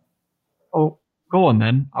think, oh, go on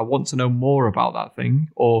then, I want to know more about that thing,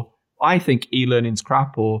 or I think e-learning's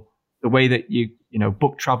crap, or the way that you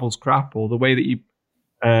book travel's crap, or the way that you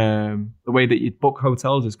book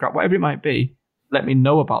hotels is crap, whatever it might be, let me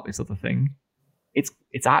know about this other thing.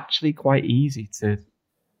 It's actually quite easy to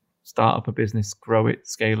start up a business, grow it,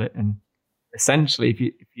 scale it, and essentially if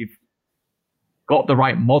you've got the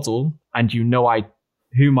right model and you know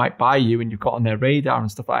who might buy you and you've got on their radar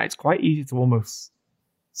and stuff like that, it's quite easy to almost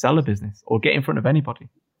sell a business or get in front of anybody.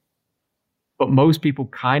 But most people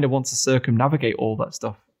kind of want to circumnavigate all that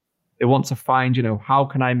stuff. They want to find, how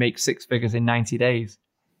can I make 6 figures in 90 days?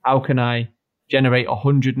 How can I generate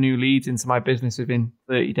 100 new leads into my business within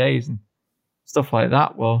 30 days and stuff like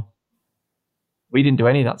that? Well, we didn't do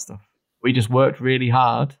any of that stuff. We just worked really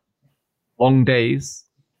hard, long days,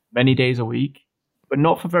 many days a week, but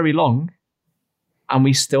not for very long. And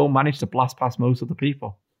we still managed to blast past most of the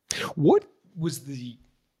people. What was the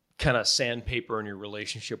kind of sandpaper in your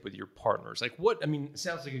relationship with your partners? Like what, I mean, it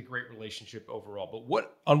sounds like a great relationship overall,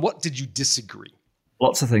 but on what did you disagree?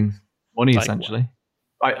 Lots of things. Money, Like essentially.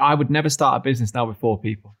 I would never start a business now with 4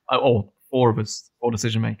 people, or 4 of us, 4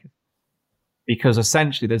 decision makers. Because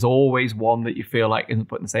essentially there's always one that you feel like isn't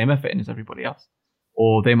putting the same effort in as everybody else.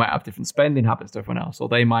 Or they might have different spending habits to everyone else. Or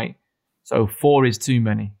they might, so 4 is too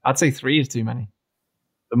many. I'd say 3 is too many.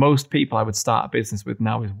 The most people I would start a business with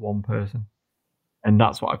now is 1 person. And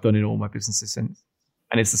that's what I've done in all my businesses since.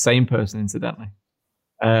 And it's the same person, incidentally.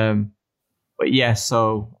 But yeah,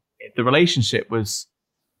 so the relationship was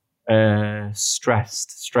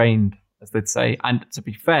stressed, strained, as they'd say. And to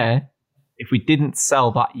be fair, if we didn't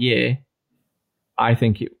sell that year, I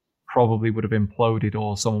think it probably would have imploded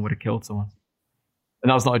or someone would have killed someone. And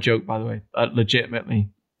that was not a joke, by the way. Legitimately.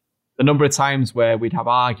 The number of times where we'd have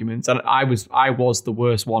arguments, and I was the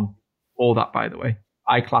worst one for that, by the way.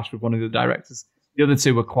 I clashed with one of the directors. The other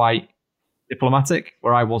 2 were quite diplomatic,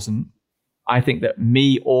 where I wasn't. I think that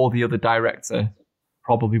me or the other director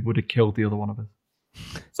probably would have killed the other one of us.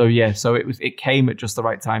 So yeah, so it came at just the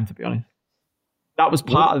right time, to be honest. That was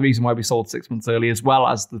part of the reason why we sold 6 months early, as well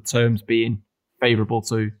as the terms being favourable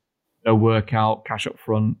to work out, cash up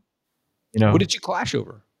front. What did you clash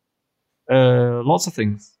over? Lots of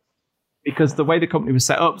things. Because the way the company was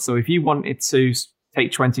set up, so if you wanted to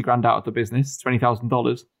take 20 grand out of the business,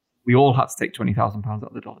 $20,000, we all had to take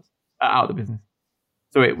 £20,000 out of the business.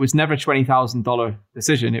 So it was never a $20,000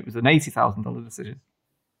 decision, it was an $80,000 decision.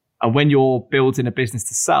 And when you're building a business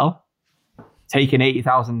to sell, taking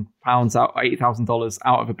 $80,000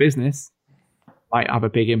 out of a business might have a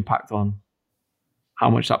big impact on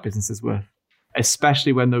how much that business is worth,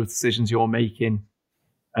 especially when those decisions you're making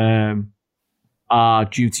are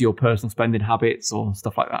due to your personal spending habits or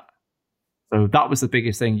stuff like that. So that was the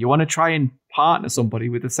biggest thing. You want to try and partner somebody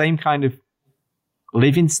with the same kind of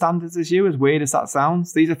living standards as you, as weird as that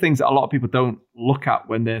sounds. These are things that a lot of people don't look at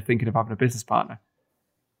when they're thinking of having a business partner.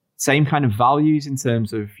 Same kind of values in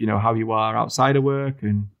terms of, how you are outside of work,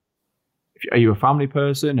 and are you a family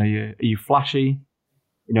person? Are you flashy?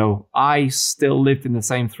 I still lived in the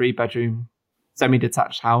same 3-bedroom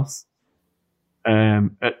semi-detached house.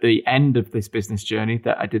 At the end of this business journey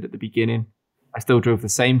that I did at the beginning, I still drove the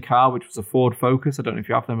same car, which was a Ford Focus. I don't know if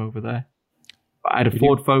you have them over there. But I had a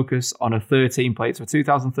Ford Focus on a 13 plate. So a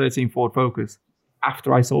 2013 Ford Focus.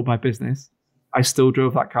 After I sold my business, I still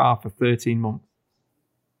drove that car for 13 months.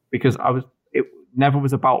 Because it never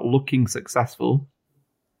was about looking successful.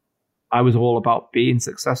 I was all about being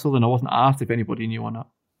successful, and I wasn't asked if anybody knew or not.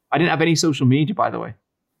 I didn't have any social media, by the way.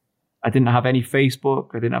 I didn't have any Facebook.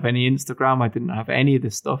 I didn't have any Instagram. I didn't have any of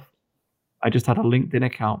this stuff. I just had a LinkedIn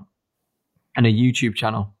account and a YouTube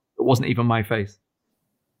channel that wasn't even my face.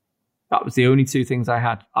 That was the only 2 things I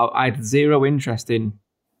had. I had zero interest in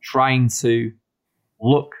trying to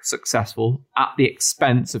look successful at the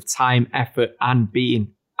expense of time, effort, and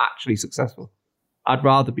being actually successful. I'd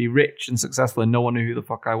rather be rich and successful and no one knew who the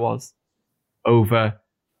fuck I was, over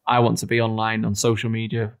I want to be online on social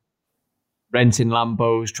media, renting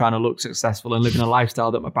Lambos, trying to look successful and living a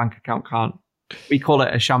lifestyle that my bank account can't. We call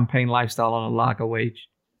it a champagne lifestyle on a lager wage.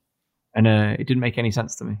 And it didn't make any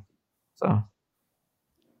sense to me. So,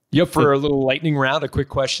 you up for a little lightning round of quick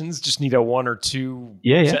questions? Just need a 1 or 2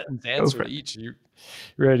 sentence answer each. You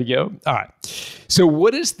ready to go? All right. So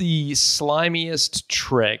what is the slimiest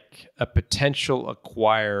trick a potential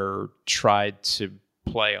acquirer tried to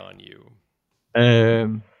play on you?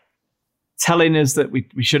 Telling us that we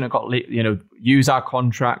shouldn't have got, use our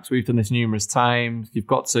contracts. We've done this numerous times. You've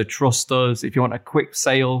got to trust us. If you want a quick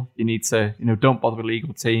sale, you need to, don't bother with a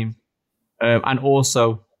legal team. And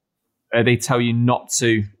also, they tell you not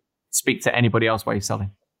to speak to anybody else while you're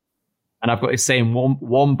selling. And I've got this saying,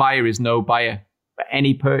 one buyer is no buyer. But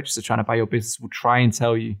any purchaser trying to buy your business will try and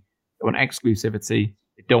tell you they want exclusivity.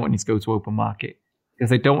 They don't want you to go to open market because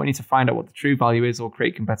they don't want you to find out what the true value is or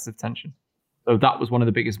create competitive tension. So that was one of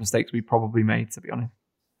the biggest mistakes we probably made, to be honest.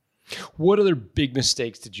 What other big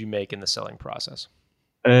mistakes did you make in the selling process?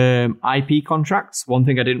 IP contracts. One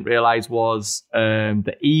thing I didn't realize was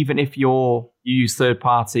that even if you use third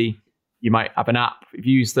party, you might have an app. If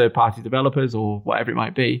you use third party developers or whatever it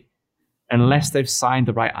might be, unless they've signed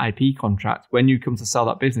the right IP contract, when you come to sell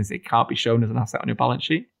that business, it can't be shown as an asset on your balance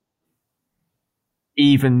sheet,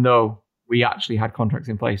 even though we actually had contracts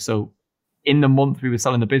in place. So in the month we were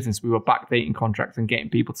selling the business, we were backdating contracts and getting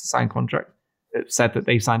people to sign contracts that said that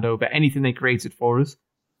they signed over. Anything they created for us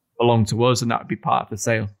belonged to us, and that would be part of the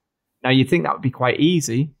sale. Now, you'd think that would be quite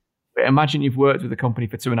easy, But imagine you've worked with a company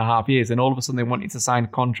for 2.5 years and all of a sudden they want you to sign a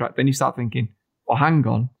contract. Then you start thinking, well, hang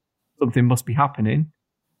on, something must be happening.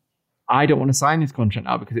 I don't want to sign this contract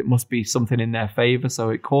now because it must be something in their favor. So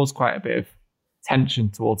it caused quite a bit of tension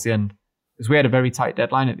towards the end because we had a very tight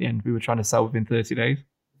deadline at the end. We were trying to sell within 30 days.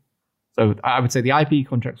 So I would say the IP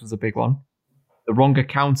contracts was a big one. The wrong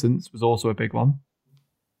accountants was also a big one.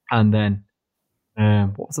 And then,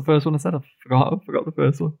 what was the first one I said? I forgot the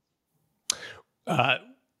first one.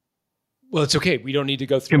 Well, it's okay. We don't need to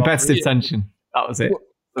go through competitive tension. That was it.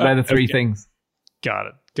 So they're the three things. Got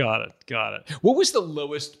it. What was the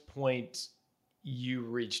lowest point you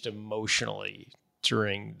reached emotionally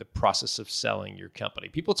during the process of selling your company?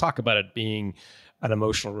 People talk about it being an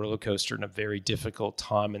emotional roller coaster and a very difficult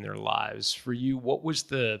time in their lives. For you, what was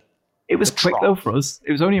It was quick though for us.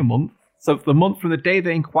 It was only a month. So the month from the day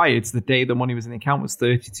they inquired to the day the money was in the account was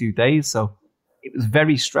 32 days. So it was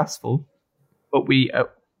very stressful. But we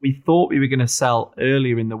thought we were going to sell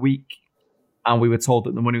earlier in the week. And we were told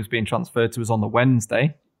that the money was being transferred to us on the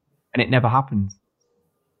Wednesday. And it never happened.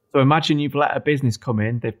 So imagine you've let a business come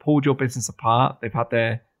in. They've pulled your business apart. They've had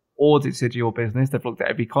their audited your business. They've looked at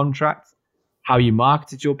every contract, how you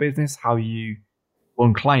marketed your business, how you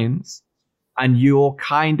won clients. And you're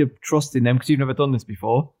kind of trusting them, because you've never done this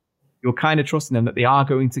before, you're kind of trusting them that they are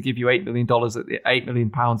going to give you £8 million £8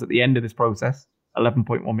 million at the end of this process,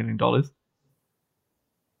 $11.1 million.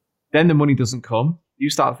 Then the money doesn't come. You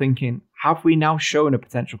start thinking, have we now shown a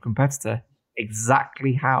potential competitor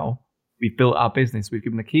exactly how we've built our business? We've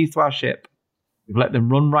given the keys to our ship. We've let them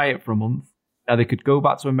run riot for a month. Now they could go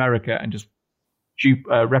back to America and just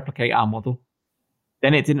replicate our model.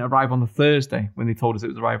 Then it didn't arrive on the Thursday when they told us it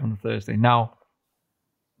was arriving on the Thursday. Now,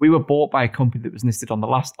 we were bought by a company that was listed on the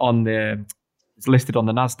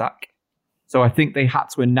NASDAQ. So I think they had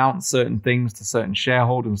to announce certain things to certain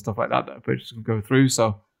shareholders and stuff like that a purchase could go through.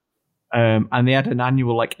 So, and they had an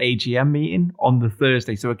annual AGM meeting on the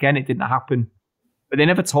Thursday. So again, it didn't happen, but they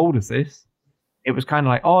never told us this. It was kind of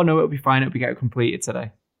like, oh no, it'll be fine. It'll get completed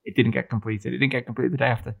today. It didn't get completed. It didn't get completed the day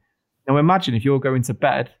after. Now imagine if you're going to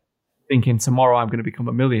bed thinking tomorrow I'm going to become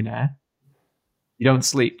a millionaire. You don't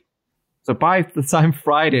sleep. So by the time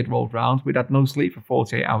Friday had rolled round, we'd had no sleep for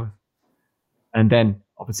 48 hours. And then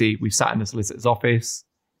obviously we sat in the solicitor's office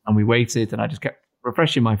and we waited and I just kept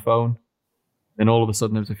refreshing my phone. Then all of a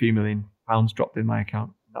sudden there was a few £1 million dropped in my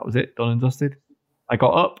account. That was it, done and dusted. I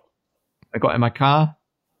got up, I got in my car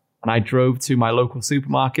and I drove to my local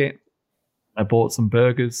supermarket. I bought some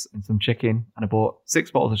burgers and some chicken and I bought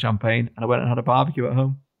 6 bottles of champagne and I went and had a barbecue at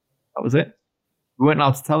home. That was it. We weren't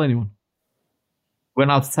allowed to tell anyone. We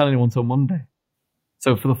weren't allowed to tell anyone until Monday.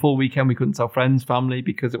 So for the full weekend, we couldn't tell friends, family,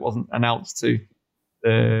 because it wasn't announced to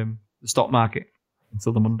the stock market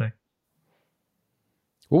until the Monday.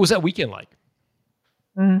 What was that weekend like?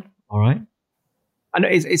 All right. I know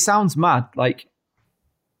it sounds mad.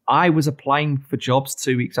 I was applying for jobs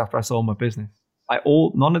 2 weeks after I sold my business.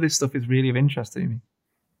 None of this stuff is really of interest to me.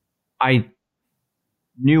 I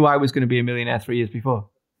knew I was going to be a millionaire 3 years before.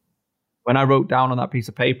 When I wrote down on that piece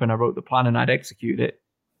of paper and I wrote the plan and I'd execute it,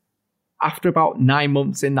 after about 9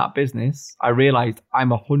 months in that business, I realized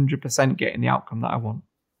I'm 100% getting the outcome that I want.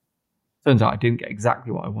 Turns out I didn't get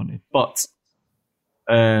exactly what I wanted, but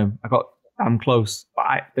I got damn close.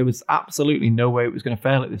 But there was absolutely no way it was going to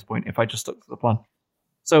fail at this point if I just stuck to the plan.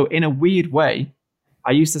 So in a weird way,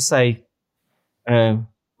 I used to say, we're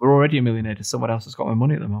already a millionaire to someone else that's got my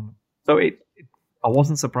money at the moment. So I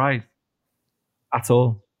wasn't surprised at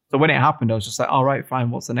all. So when it happened, I was just like, all right,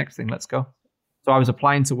 fine. What's the next thing? Let's go. So I was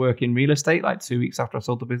applying to work in real estate 2 weeks after I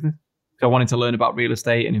sold the business. So I wanted to learn about real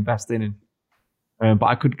estate and investing. But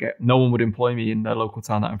I could no one would employ me in the local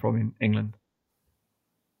town that I'm from in England.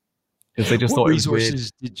 Because they just thought it was weird. What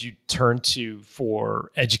resources did you turn to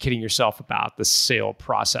for educating yourself about the sale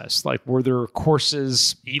process? Were there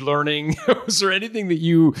courses, e-learning? Was there anything that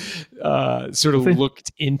you sort of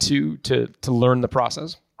looked into to learn the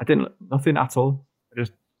process? I didn't, nothing at all. I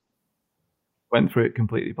just went through it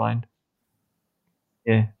completely blind.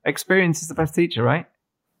 Yeah. Experience is the best teacher, right?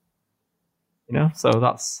 So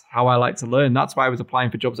that's how I like to learn. That's why I was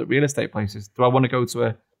applying for jobs at real estate places. Do I want to go to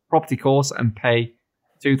a property course and pay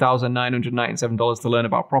 $2,997 to learn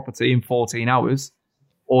about property in 14 hours?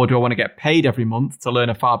 Or do I want to get paid every month to learn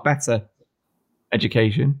a far better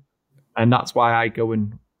education? And that's why I go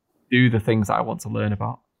and do the things that I want to learn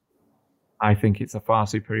about. I think it's a far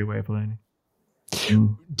superior way of learning.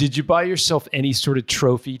 Did you buy yourself any sort of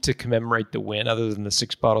trophy to commemorate the win other than the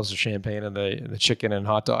 6 bottles of champagne and the chicken and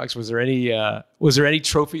hot dogs? Was there any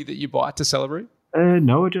trophy that you bought to celebrate?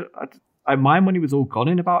 No, my money was all gone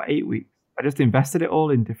in about 8 weeks. I just invested it all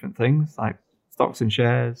in different things like stocks and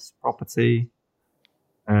shares, property.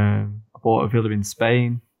 I bought a villa in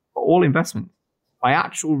Spain, but all investments. My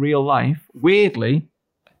actual real life, weirdly,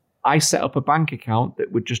 I set up a bank account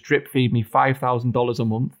that would just drip feed me $5,000 a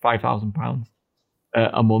month, £5,000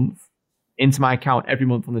 a month into my account every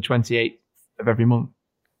month on the 28th of every month.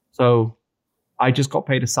 So I just got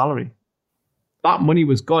paid a salary. That money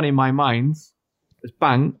was gone in my mind as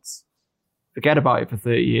banked. Forget about it for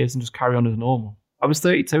 30 years and just carry on as normal. I was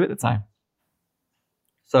 32 at the time.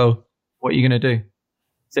 So what are you going to do?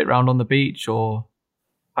 Sit around on the beach or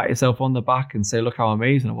pat yourself on the back and say, look how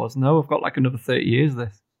amazing I was? No, I've got like another 30 years of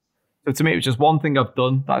this. So to me, it was just one thing I've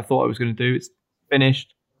done that I thought I was going to do. It's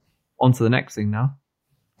finished. On to the next thing now.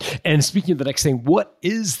 And speaking of the next thing, what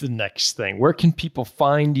is the next thing? Where can people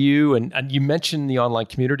find you? And you mentioned the online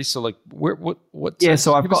community. So like, what? Yeah,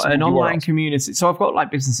 so I've got an online community. So I've got like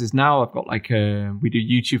businesses now. I've got like we do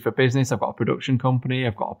YouTube for business. I've got a production company.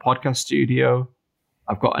 I've got a podcast studio.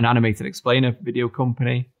 I've got an animated explainer video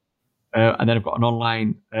company. And then I've got an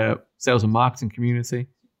online sales and marketing community.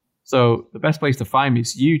 So the best place to find me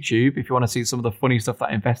is YouTube if you want to see some of the funny stuff that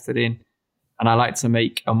I invested in. And I like to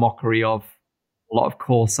make a mockery of a lot of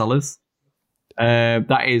core sellers.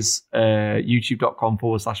 That is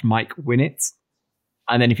youtube.com/Mike Winnett.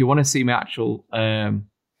 And then if you want to see my actual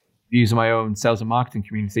views of my own sales and marketing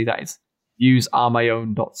community, that is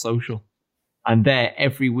viewsareMyOwn.social. And there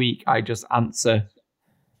every week I just answer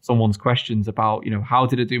someone's questions about, how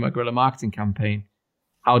did I do my guerrilla marketing campaign?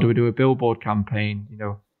 How do I do a billboard campaign?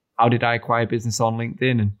 How did I acquire business on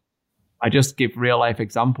LinkedIn? And I just give real life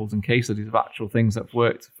examples and case studies of actual things that have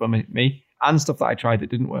worked for me and stuff that I tried that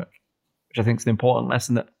didn't work, which I think is an important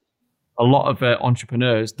lesson that a lot of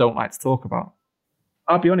entrepreneurs don't like to talk about.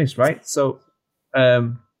 I'll be honest, right? So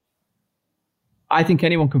I think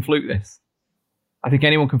anyone can fluke this. I think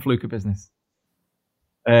anyone can fluke a business.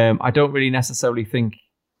 I don't really necessarily think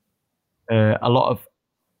a lot of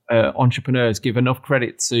entrepreneurs give enough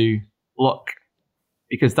credit to luck,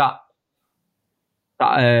 because that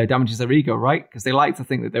damages their ego, right? Because they like to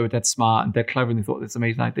think that they were dead smart and dead clever and they thought this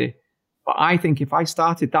amazing idea. But I think if I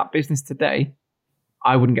started that business today,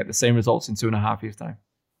 I wouldn't get the same results in 2.5 years' time.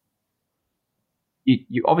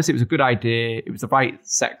 You obviously, it was a good idea. It was the right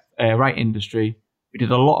right industry. We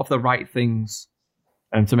did a lot of the right things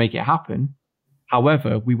to make it happen.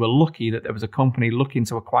 However, we were lucky that there was a company looking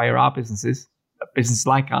to acquire our businesses, a business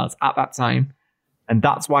like ours at that time. And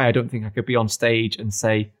that's why I don't think I could be on stage and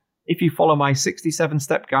say, if you follow my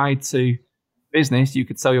 67-step guide to business, you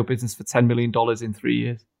could sell your business for $10 million in 3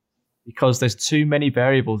 years, because there's too many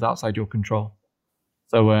variables outside your control.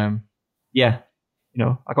 So, I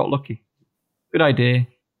got lucky. Good idea.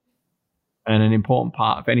 And an important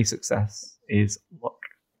part of any success is luck.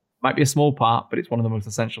 Might be a small part, but it's one of the most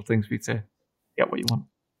essential things for you to get what you want.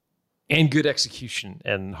 And good execution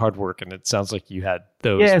and hard work. And it sounds like you had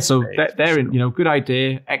those. Yeah, so they're in, good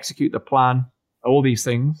idea, execute the plan, all these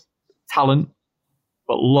things, talent,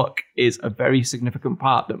 but luck is a very significant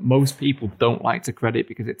part that most people don't like to credit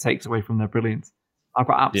because it takes away from their brilliance. I've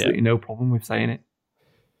got absolutely no problem with saying it.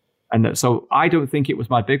 And so I don't think it was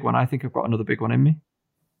my big one. I think I've got another big one in me.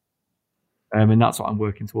 And that's what I'm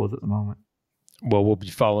working towards at the moment. Well, we'll be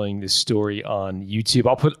following this story on YouTube.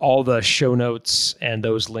 I'll put all the show notes and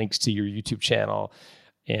those links to your YouTube channel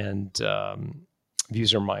and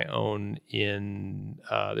Views Are My Own in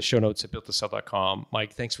the show notes at builttosell.com.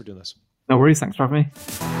 Mike, thanks for doing this. No worries. Thanks for having me.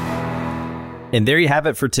 And there you have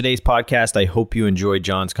it for today's podcast. I hope you enjoyed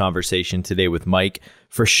John's conversation today with Mike.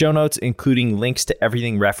 For show notes, including links to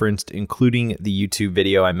everything referenced, including the YouTube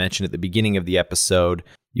video I mentioned at the beginning of the episode,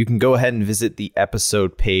 you can go ahead and visit the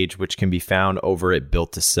episode page, which can be found over at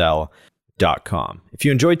builttosell.com. If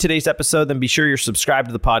you enjoyed today's episode, then be sure you're subscribed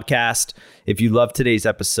to the podcast. If you love today's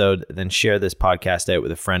episode, then share this podcast out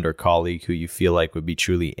with a friend or colleague who you feel like would be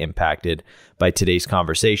truly impacted by today's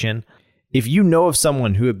conversation. If you know of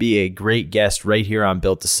someone who would be a great guest right here on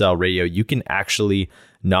Built to Sell Radio, you can actually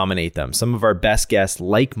nominate them. Some of our best guests,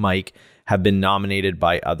 like Mike, have been nominated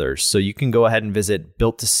by others. So you can go ahead and visit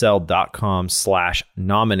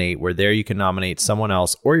builttosell.com/nominate, where there you can nominate someone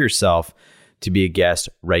else or yourself to be a guest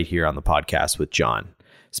right here on the podcast with John.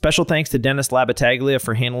 Special thanks to Dennis Labataglia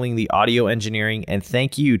for handling the audio engineering, and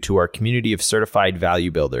thank you to our community of certified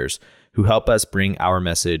value builders who help us bring our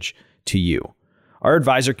message to you. Our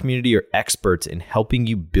advisor community are experts in helping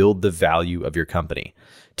you build the value of your company.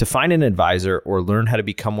 To find an advisor or learn how to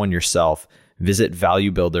become one yourself, visit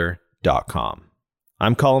valuebuilder.com.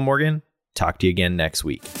 I'm Colin Morgan. Talk to you again next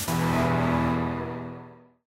week.